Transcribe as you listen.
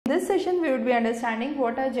session we would be understanding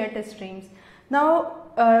what are jet streams. Now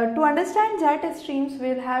to understand jet streams, we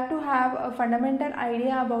will have to have a fundamental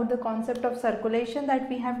idea about the concept of circulation that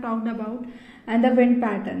we have talked about and the wind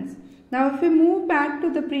patterns. Now if we move back to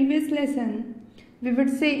the previous lesson, we would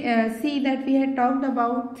see that we had talked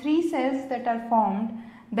about three cells that are formed: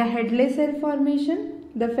 the headless cell formation,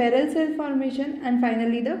 the ferrule cell formation, and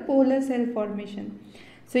finally the polar cell formation.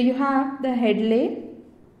 So you have the headless,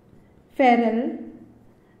 ferrule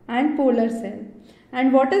and polar cell.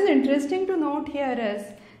 And what is interesting to note here is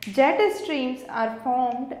jet streams are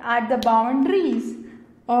formed at the boundaries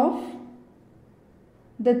of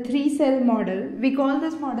the three-cell model. We call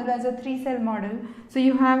this model as a three-cell model. So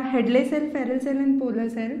you have headless cell, ferrule cell and polar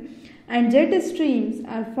cell, and jet streams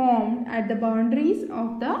are formed at the boundaries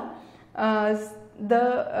of the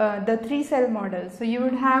three-cell model. So you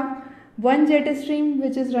would have one jet stream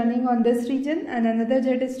which is running on this region and another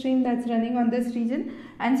jet stream that's running on this region,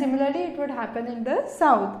 and similarly it would happen in the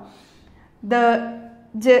south. The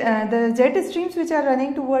jet streams which are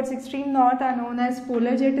running towards extreme north are known as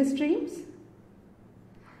polar jet streams,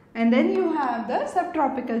 and then you have the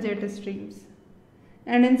subtropical jet streams,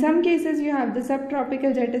 and in some cases you have the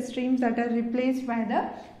subtropical jet streams that are replaced by the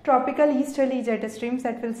tropical easterly jet streams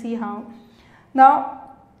that we'll see how.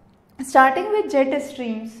 Now starting with jet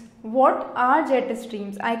streams, what are jet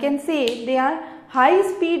streams? I can say they are high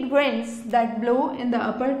speed winds that blow in the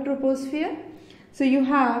upper troposphere. So you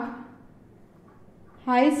have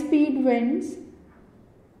high speed winds.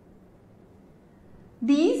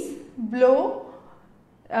 These blow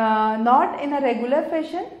not in a regular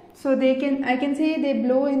fashion. So I can say they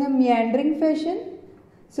blow in a meandering fashion.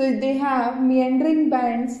 So they have meandering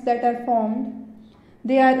bands that are formed.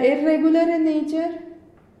 They are irregular in nature.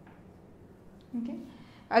 Okay.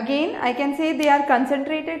 Again, I can say they are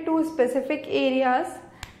concentrated to specific areas.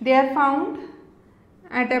 They are found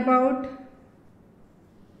at about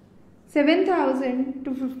 7,000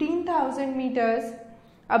 to 15,000 meters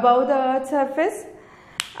above the Earth's surface,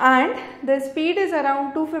 and the speed is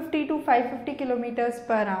around 250 to 550 kilometers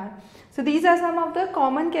per hour. So these are some of the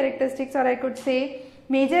common characteristics, or I could say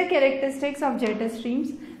major characteristics of jet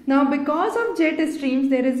streams. Now because of jet streams,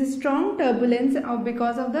 there is a strong turbulence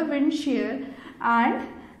because of the wind shear, and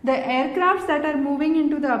the aircrafts that are moving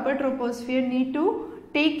into the upper troposphere need to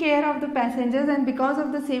take care of the passengers, and because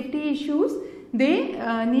of the safety issues they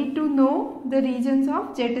need to know the regions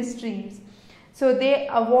of jet streams. So they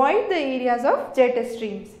avoid the areas of jet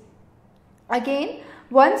streams. Again,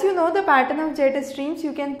 once you know the pattern of jet streams,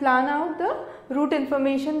 you can plan out the route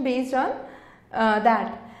information based on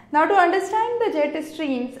that. Now to understand the jet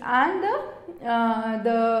streams and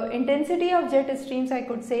the intensity of jet streams, I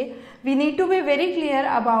could say we need to be very clear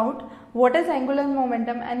about what is angular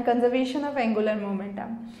momentum and conservation of angular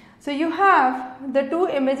momentum. So you have the two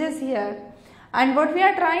images here, and what we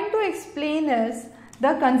are trying to explain is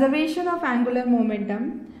the conservation of angular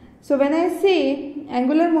momentum. So when I say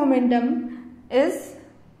angular momentum is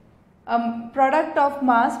a product of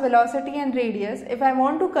mass, velocity and radius, if I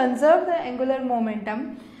want to conserve the angular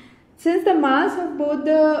momentum, since the mass of both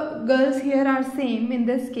the gulls here are same in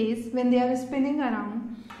this case when they are spinning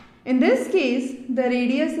around, in this case the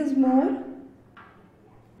radius is more,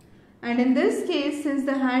 and in this case since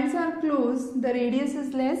the hands are closed the radius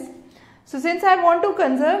is less. So since I want to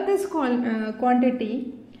conserve this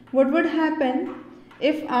quantity, what would happen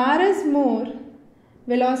if r is more,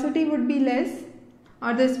 velocity would be less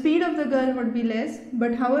or the speed of the gull would be less,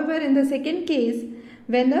 but however in the second case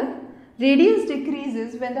when the radius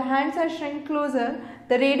decreases, when the hands are shrink closer,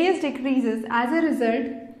 the radius decreases, as a result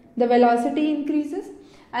the velocity increases,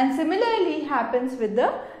 and similarly happens with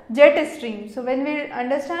the jet stream. So when we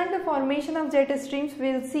understand the formation of jet streams,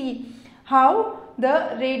 we will see how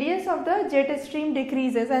the radius of the jet stream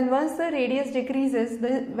decreases, and once the radius decreases,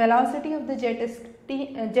 the velocity of the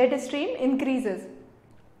jet stream increases.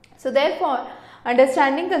 So therefore,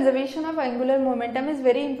 understanding conservation of angular momentum is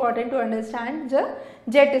very important to understand the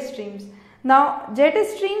jet streams. Now jet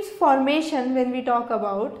streams formation, when we talk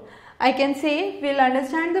about, I can say we will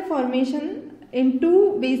understand the formation in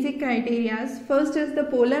two basic criteria. First is the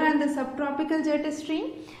polar and the subtropical jet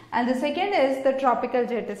stream, and the second is the tropical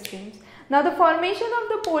jet streams. Now the formation of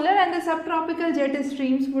the polar and the subtropical jet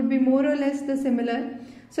streams would be more or less the similar.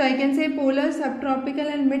 So I can say polar, subtropical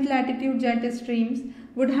and mid latitude jet streams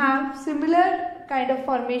would have similar kind of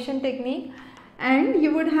formation technique, and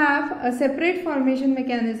you would have a separate formation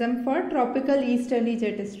mechanism for tropical easterly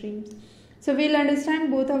jet streams. So we will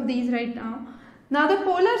understand both of these right now. Now the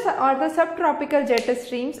polar or the subtropical jet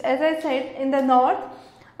streams, as I said, in the north,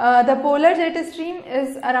 the polar jet stream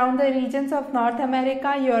is around the regions of North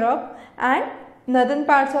America, Europe and northern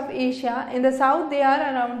parts of Asia. In the south they are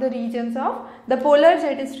around the regions of, the polar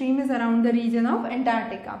jet stream is around the region of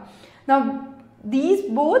Antarctica. Now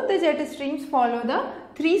both the jet streams follow the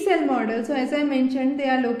 3-cell model. So as I mentioned, they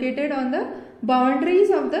are located on the boundaries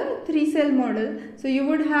of the 3-cell model. So you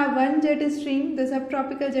would have one jet stream, the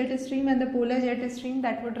subtropical jet stream and the polar jet stream,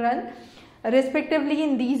 that would run respectively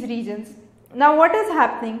in these regions. Now what is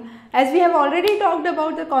happening? As we have already talked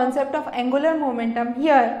about the concept of angular momentum,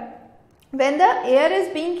 here when the air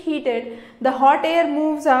is being heated, the hot air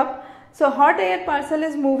moves up. So hot air parcel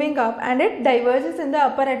is moving up and it diverges in the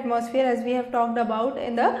upper atmosphere, as we have talked about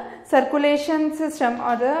in the circulation system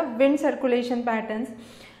or the wind circulation patterns.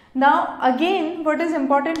 Now again, what is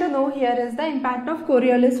important to know here is the impact of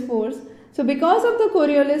Coriolis force. So because of the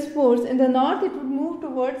Coriolis force, in the north it would move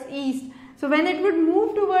towards east. So when it would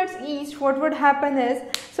move towards east, what would happen is,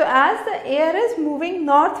 so as the air is moving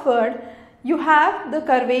northward, you have the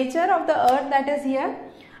curvature of the earth that is here.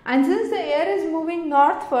 And since the air is moving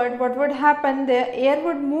northward, what would happen? The air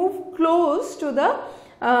would move close to the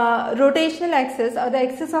rotational axis or the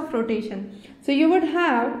axis of rotation. So you would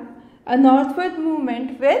have a northward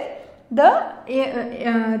movement with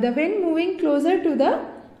the wind moving closer to the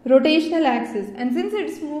rotational axis. And since it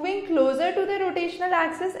is moving closer to the rotational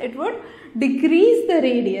axis, it would decrease the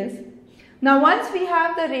radius. Now once we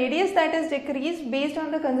have the radius that is decreased based on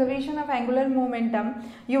the conservation of angular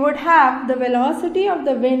momentum, you would have the velocity of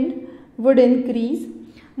the wind would increase.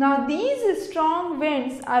 Now these strong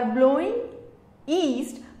winds are blowing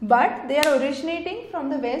east, but they are originating from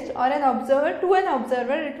the west, or an observer, to an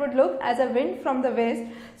observer it would look as a wind from the west.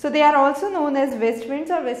 So they are also known as west winds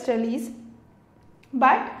or westerlies,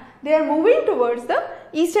 but they are moving towards the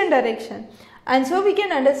eastern direction. And so we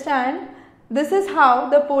can understand this is how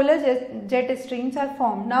the polar jet streams are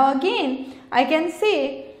formed. Now again, I can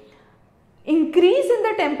say increase in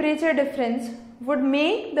the temperature difference would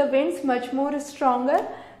make the winds much more stronger.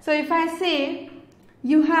 So if I say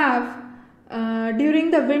you have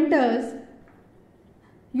during the winters,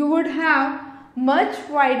 you would have much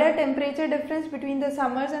wider temperature difference between the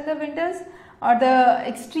summers and the winters, or the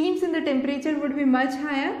extremes in the temperature would be much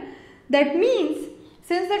higher. That means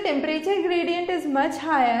since the temperature gradient is much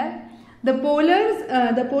higher, the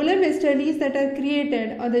polar westerlies that are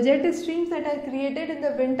created, or the jet streams that are created in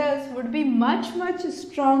the winters, would be much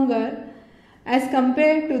stronger as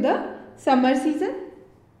compared to the summer season.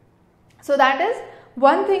 So that is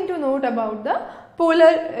one thing to note about the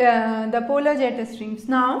polar jet streams.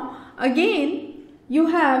 Now again, you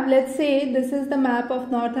have, let's say this is the map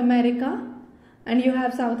of North America, and you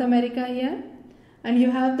have South America here, and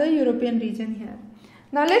you have the European region here.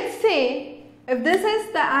 Now let's say if this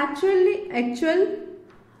is the actual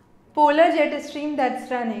polar jet stream that's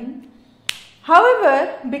running.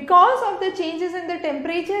 However, because of the changes in the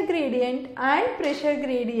temperature gradient and pressure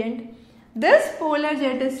gradient, this polar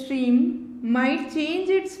jet stream might change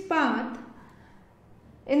its path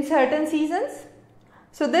in certain seasons.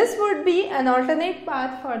 So this would be an alternate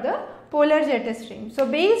path for the polar jet stream. So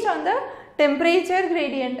based on the temperature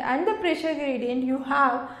gradient and the pressure gradient, you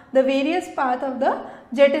have the various path of the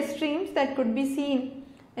jet streams that could be seen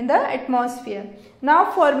in the atmosphere.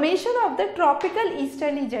 Now formation of the tropical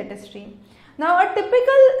easterly jet stream. Now a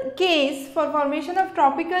typical case for formation of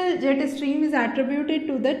tropical jet stream is attributed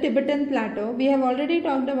to the Tibetan plateau. We have already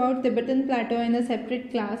talked about Tibetan plateau in a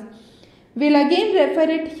separate class. We'll again refer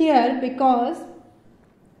it here because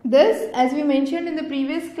this, as we mentioned in the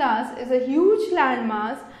previous class, is a huge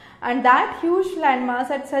landmass, and that huge landmass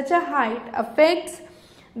at such a height affects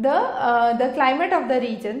the climate of the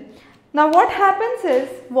region. Now what happens is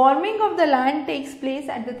warming of the land takes place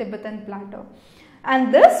at the Tibetan plateau,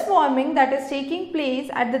 and this warming that is taking place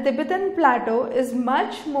at the Tibetan plateau is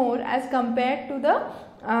much more as compared to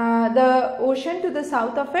the ocean to the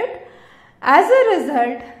south of it. As a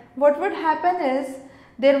result, what would happen is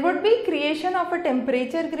there would be creation of a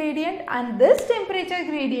temperature gradient, and this temperature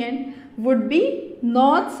gradient would be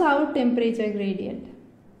north-south temperature gradient.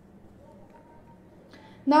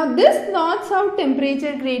 Now this north-south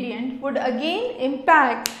temperature gradient would again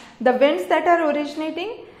impact the winds that are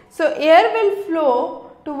originating. So air will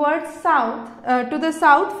flow towards south, to the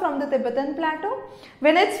south from the Tibetan plateau.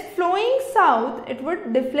 When it's flowing south, it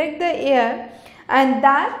would deflect the air, and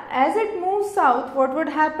that as it moves south, what would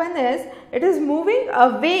happen is it is moving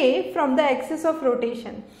away from the axis of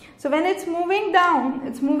rotation. So when it's moving down,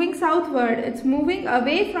 it's moving southward, it's moving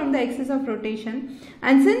away from the axis of rotation,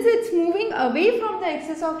 and since it's moving away from the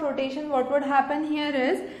axis of rotation, what would happen here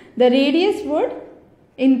is the radius would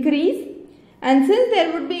increase, and since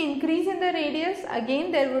there would be increase in the radius,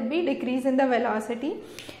 again there would be decrease in the velocity,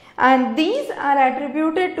 and these are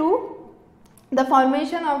attributed to the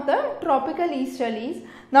formation of the tropical easterlies.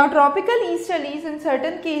 Now tropical easterlies in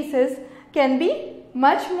certain cases can be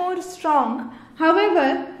much more strong.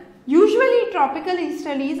 However, usually tropical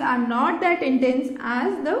easterlies are not that intense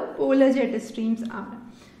as the polar jet streams are.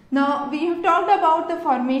 Now we have talked about the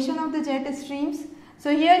formation of the jet streams.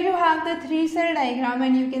 So here you have the 3-cell diagram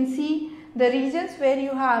and you can see the regions where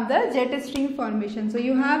you have the jet stream formation. So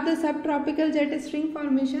you have the subtropical jet stream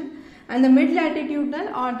formation and the mid-latitudinal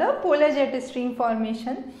or the polar jet stream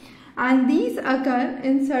formation, and these occur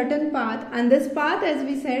in certain path, and this path, as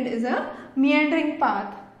we said, is a meandering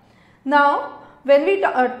path. Now when we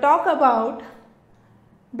talk about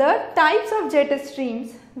the types of jet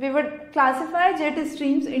streams, we would classify jet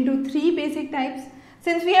streams into 3 basic types.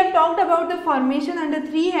 Since we have talked about the formation under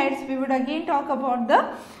 3 heads, we would again talk about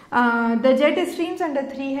the jet streams under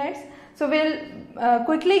 3 heads. So we'll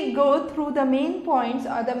quickly go through the main points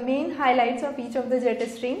or the main highlights of each of the jet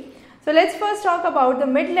stream. So let's first talk about the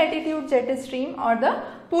mid-latitude jet stream or the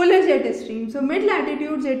polar jet stream. So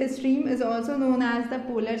mid-latitude jet stream is also known as the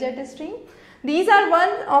polar jet stream. These are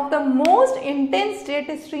one of the most intense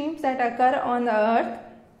jet streams that occur on the earth,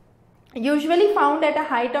 usually found at a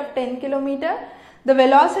height of 10 km. The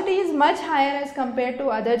velocity is much higher as compared to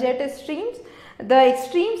other jet streams. The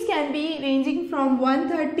extremes can be ranging from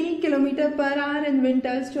 130 km per hour in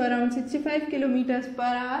winters to around 65 km per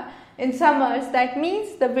hour in summers. That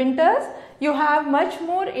means the winters you have much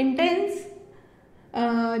more intense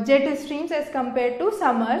jet streams as compared to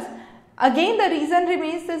summers. Again, the reason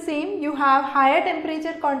remains the same. You have higher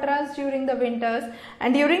temperature contrast during the winters,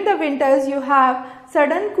 and during the winters you have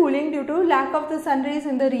sudden cooling due to lack of the sun rays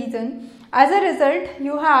in the region. As a result,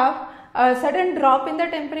 you have a sudden drop in the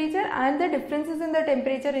temperature and the differences in the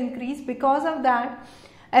temperature increase. Because of that,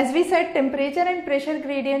 as we said, temperature and pressure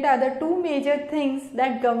gradient are the 2 major things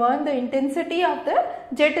that govern the intensity of the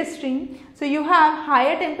jet stream. So you have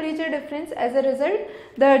higher temperature difference. As a result,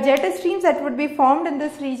 the jet streams that would be formed in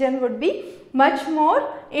this region would be much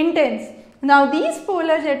more intense. Now these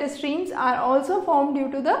polar jet streams are also formed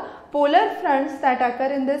due to the polar fronts that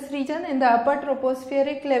occur in this region in the upper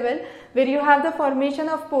tropospheric level, where you have the formation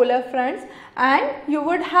of polar fronts, and you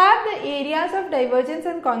would have the areas of divergence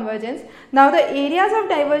and convergence. Now the areas of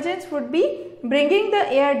divergence would be bringing the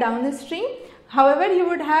air downstream. However, you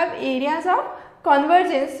would have areas of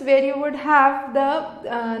convergence where you would have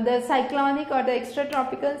the cyclonic or the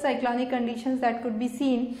extratropical cyclonic conditions that could be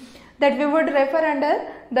seen, that we would refer under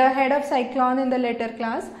the head of cyclone in the later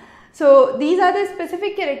class. So these are the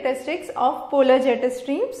specific characteristics of polar jet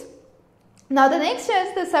streams. Now the next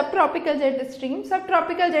is the subtropical jet stream.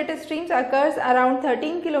 Subtropical jet streams occurs around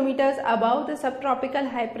 13 kilometers above the subtropical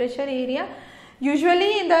high pressure area.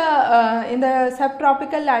 Usually in the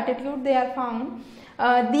subtropical latitude they are found.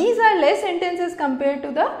 These are less intense as compared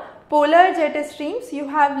to the polar jet streams. You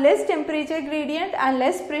have less temperature gradient and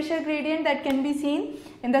less pressure gradient that can be seen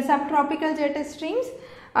in the subtropical jet streams.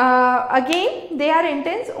 Again, they are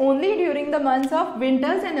intense only during the months of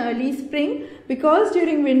winters and early spring, because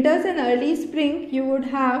during winters and early spring you would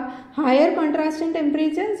have higher contrast in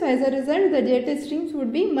temperature. So as a result, the jet streams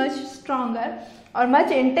would be much stronger or much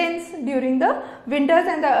intense during the winters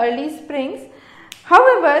and the early springs.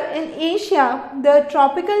 However, in Asia, the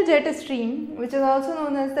tropical jet stream, which is also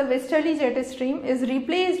known as the westerly jet stream, is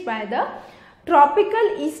replaced by the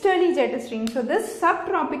tropical easterly jet stream. So this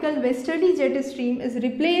subtropical westerly jet stream is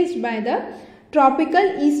replaced by the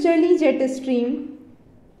tropical easterly jet stream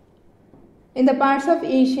in the parts of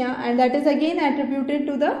Asia, and that is again attributed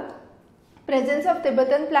to the presence of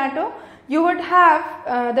Tibetan plateau. You would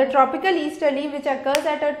have the tropical easterly, which occurs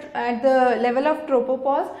at the level of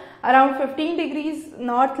tropopause around 15 degrees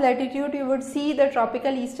north latitude. You would see the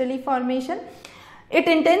tropical easterly formation. It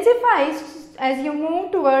intensifies as you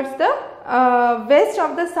move towards the west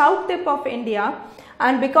of the south tip of India,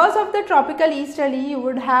 and because of the tropical easterly you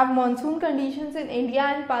would have monsoon conditions in India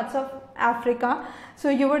and parts of Africa. So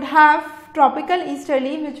you would have tropical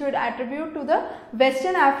easterly, which would attribute to the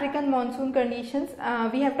Western African monsoon conditions.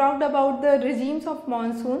 We have talked about the regimes of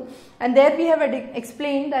monsoon, and there we have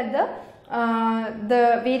explained that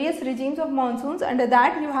the various regimes of monsoons. Under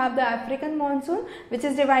that you have the African monsoon, which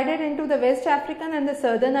is divided into the West African and the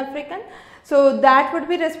Southern African. So that would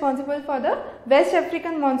be responsible for the West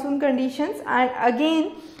African monsoon conditions, and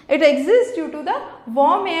again it exists due to the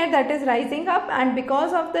warm air that is rising up, and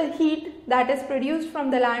because of the heat that is produced from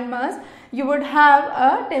the land mass, you would have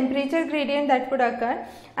a temperature gradient that would occur,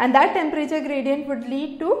 and that temperature gradient would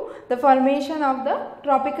lead to the formation of the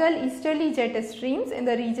tropical easterly jet streams in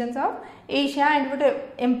the regions of Asia, and would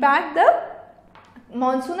impact the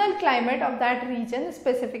monsoonal climate of that region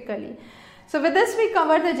specifically. So with this we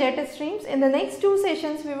cover the jet streams. In the next two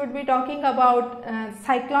sessions we would be talking about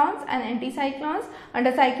cyclones and anticyclones.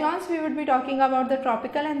 Under cyclones we would be talking about the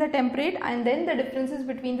tropical and the temperate, and then the differences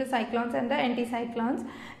between the cyclones and the anticyclones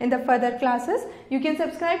in the further classes. You can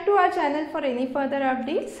subscribe to our channel for any further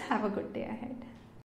updates. Have a good day ahead.